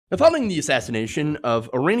Now, following the assassination of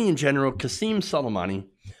Iranian General Qasem Soleimani,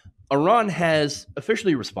 Iran has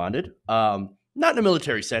officially responded, not in a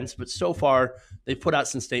military sense, but so far they've put out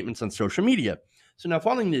some statements on social media. So now,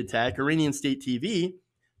 following the attack, Iranian state TV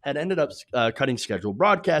had ended up cutting scheduled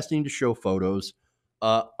broadcasting to show photos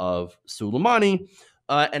of Soleimani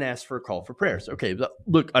and asked for a call for prayers. Okay,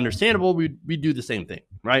 look, understandable. We do the same thing,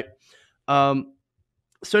 right?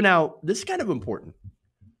 So now, this is kind of important.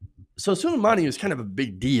 So Soleimani was kind of a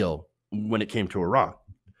big deal when it came to Iran.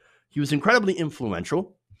 He was incredibly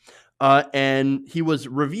influential, and he was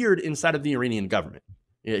revered inside of the Iranian government.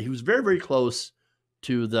 Yeah, he was very, very close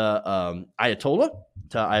to the Ayatollah,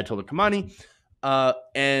 to Ayatollah Khamenei,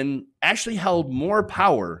 and actually held more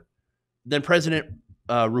power than President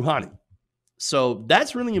Rouhani. So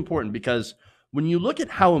that's really important because when you look at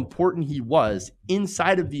how important he was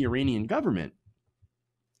inside of the Iranian government,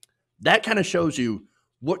 that kind of shows you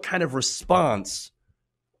what kind of response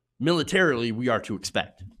militarily we are to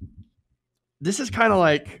expect. This is kind of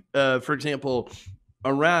like, for example,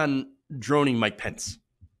 Iran droning Mike Pence.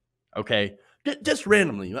 Okay, just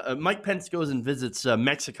randomly, Mike Pence goes and visits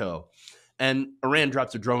Mexico, and Iran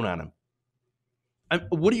drops a drone on him.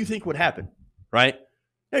 What do you think would happen? Right?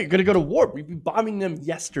 Yeah, you're going to go to war. We'd be bombing them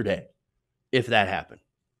yesterday if that happened.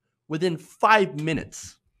 Within 5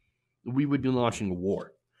 minutes, we would be launching a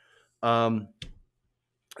war.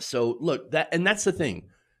 So look, that's the thing.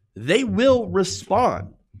 They will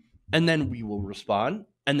respond, and then we will respond,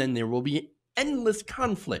 and then there will be endless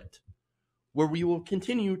conflict where we will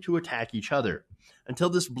continue to attack each other until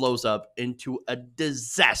this blows up into a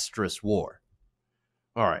disastrous war.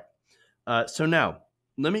 All right. So now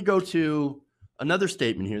let me go to another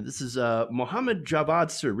statement here. This is Mohammad Javad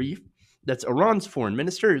Zarif. That's Iran's foreign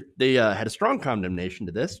minister. They had a strong condemnation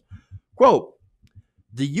to this. Quote,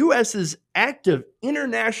 the U.S.'s act of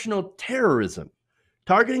international terrorism,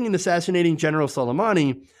 targeting and assassinating General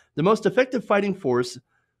Soleimani, the most effective fighting force,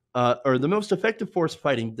 or the most effective force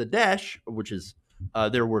fighting the Daesh, which is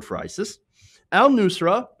their word for ISIS,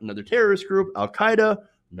 al-Nusra, another terrorist group, al-Qaeda,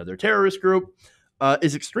 another terrorist group,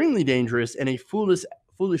 is extremely dangerous and a foolish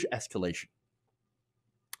escalation.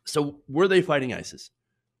 So were they fighting ISIS?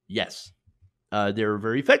 Yes. They're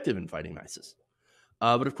very effective in fighting ISIS.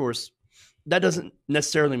 But of course, that doesn't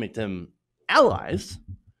necessarily make them allies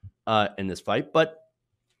in this fight, but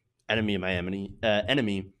enemy of my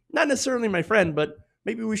enemy, not necessarily my friend, but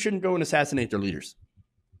maybe we shouldn't go and assassinate their leaders.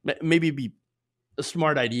 Maybe it'd be a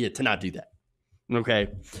smart idea to not do that. Okay.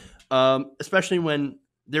 Especially when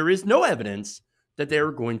there is no evidence that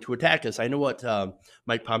they're going to attack us. I know what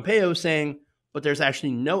Mike Pompeo is saying, but there's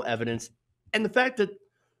actually no evidence. And the fact that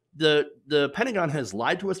the Pentagon has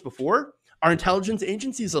lied to us before, our intelligence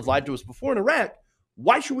agencies have lied to us before in Iraq,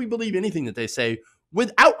 why should we believe anything that they say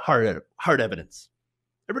without hard evidence?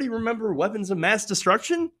 Everybody remember weapons of mass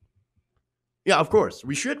destruction? Yeah, of course,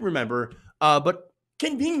 we should remember. But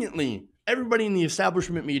conveniently, everybody in the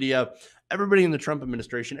establishment media, everybody in the Trump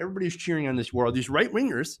administration, everybody's cheering on this war. These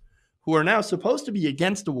right-wingers who are now supposed to be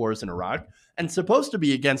against the wars in Iraq and supposed to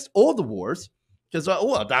be against all the wars because,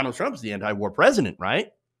 Donald Trump's the anti-war president, right?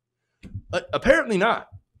 Apparently not.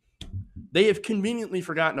 They have conveniently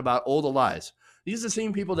forgotten about all the lies. These are the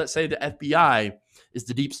same people that say the FBI is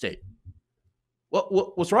the deep state.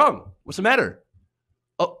 What's wrong? What's the matter?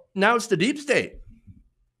 Oh, now it's the deep state.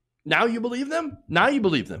 Now you believe them? Now you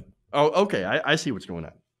believe them. Oh, okay. I see what's going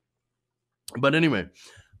on. But anyway,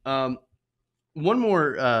 one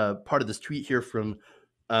more part of this tweet here from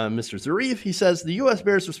Mr. Zarif. He says, the U.S.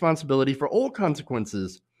 bears responsibility for all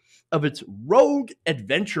consequences of its rogue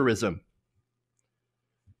adventurism.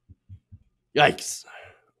 Yikes.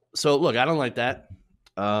 So, look, I don't like that.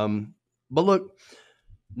 But look,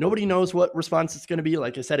 nobody knows what response it's going to be.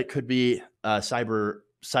 Like I said, it could be cyber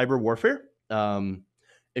warfare.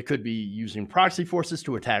 It could be using proxy forces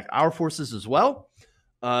to attack our forces as well.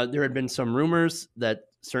 There had been some rumors that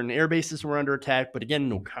certain air bases were under attack, but again,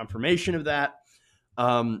 no confirmation of that.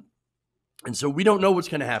 And so we don't know what's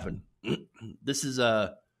going to happen. This is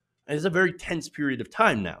a very tense period of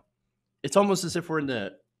time now. It's almost as if we're in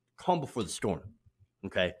the calm before the storm.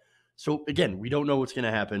 Okay. So again, we don't know what's going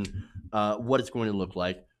to happen, what it's going to look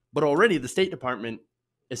like, but already the State Department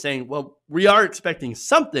is saying, well, we are expecting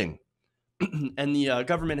something. And the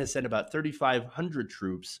government has sent about 3,500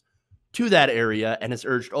 troops to that area and has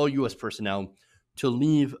urged all U.S. personnel to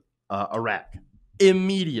leave Iraq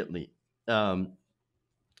immediately.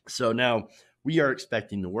 So now we are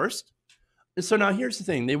expecting the worst. And so now here's the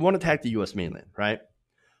thing. They won't attack the U.S. mainland, right?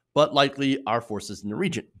 But likely our forces in the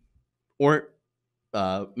region. Or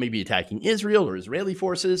maybe attacking Israel or Israeli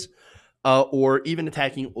forces, or even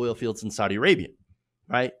attacking oil fields in Saudi Arabia,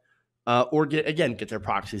 right? or get their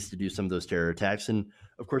proxies to do some of those terror attacks. And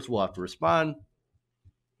of course, we'll have to respond.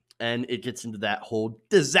 And it gets into that whole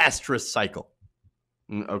disastrous cycle.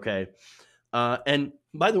 Okay. And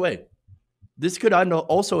by the way, this could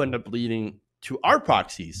also end up leading to our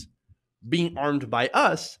proxies being armed by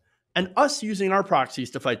us and us using our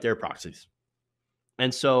proxies to fight their proxies.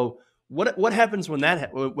 And so what happens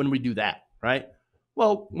when we do that, right?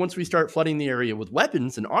 Well, once we start flooding the area with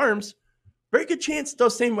weapons and arms, very good chance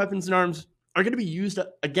those same weapons and arms are going to be used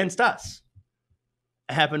against us.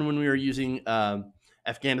 It happened when we were using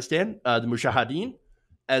Afghanistan, the Mujahideen,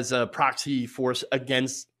 as a proxy force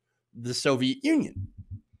against the Soviet Union.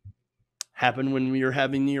 Happened when we were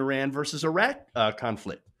having the Iran versus Iraq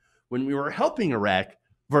conflict, when we were helping Iraq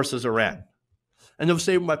versus Iran. And those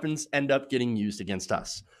same weapons end up getting used against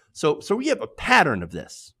us. So we have a pattern of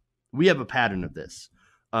this.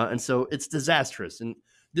 And so it's disastrous. And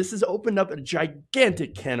this has opened up a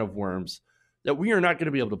gigantic can of worms that we are not going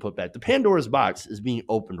to be able to put back. The Pandora's box is being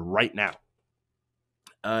opened right now.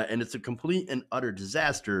 And it's a complete and utter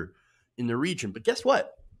disaster in the region. But guess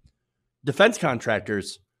what? Defense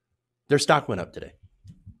contractors, their stock went up today.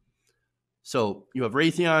 So you have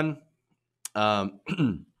Raytheon,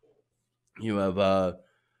 you have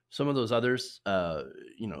some of those others,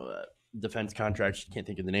 defense contractors. Can't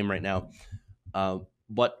think of the name right now.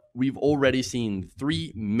 But we've already seen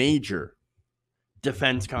 3 major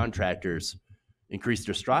defense contractors increase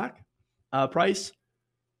their stock price,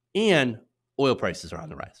 and oil prices are on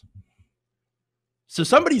the rise. So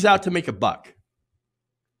somebody's out to make a buck,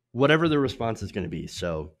 whatever the response is going to be.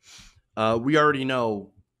 So we already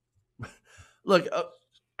know. Look,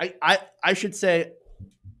 I should say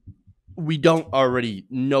we don't already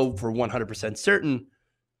know for 100% certain,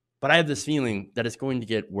 but I have this feeling that it's going to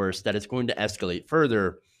get worse, that it's going to escalate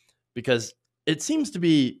further, because it seems to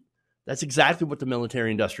be that's exactly what the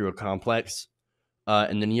military-industrial complex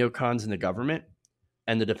and the neocons in the government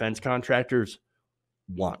and the defense contractors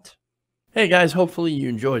want. Hey guys, hopefully you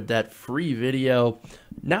enjoyed that free video.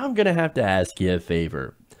 Now I'm going to have to ask you a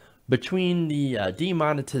favor. Between the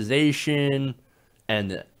demonetization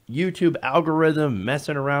and the YouTube algorithm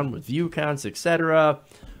messing around with view counts, etc.,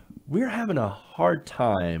 we're having a hard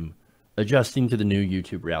time adjusting to the new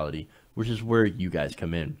YouTube reality, which is where you guys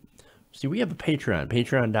come in. See, we have a Patreon,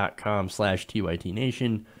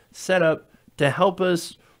 patreon.com/TYTNation, set up to help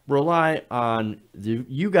us rely on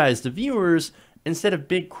you guys, the viewers, instead of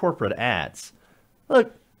big corporate ads.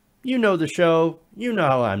 Look, you know the show. You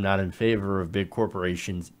know I'm not in favor of big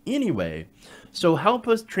corporations anyway. So help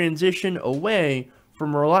us transition away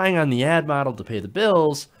from relying on the ad model to pay the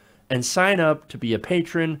bills and sign up to be a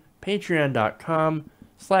patron,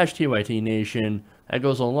 patreon.com/TYTNation. That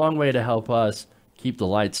goes a long way to help us keep the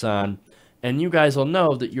lights on. And you guys will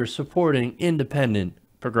know that you're supporting independent,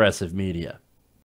 progressive media.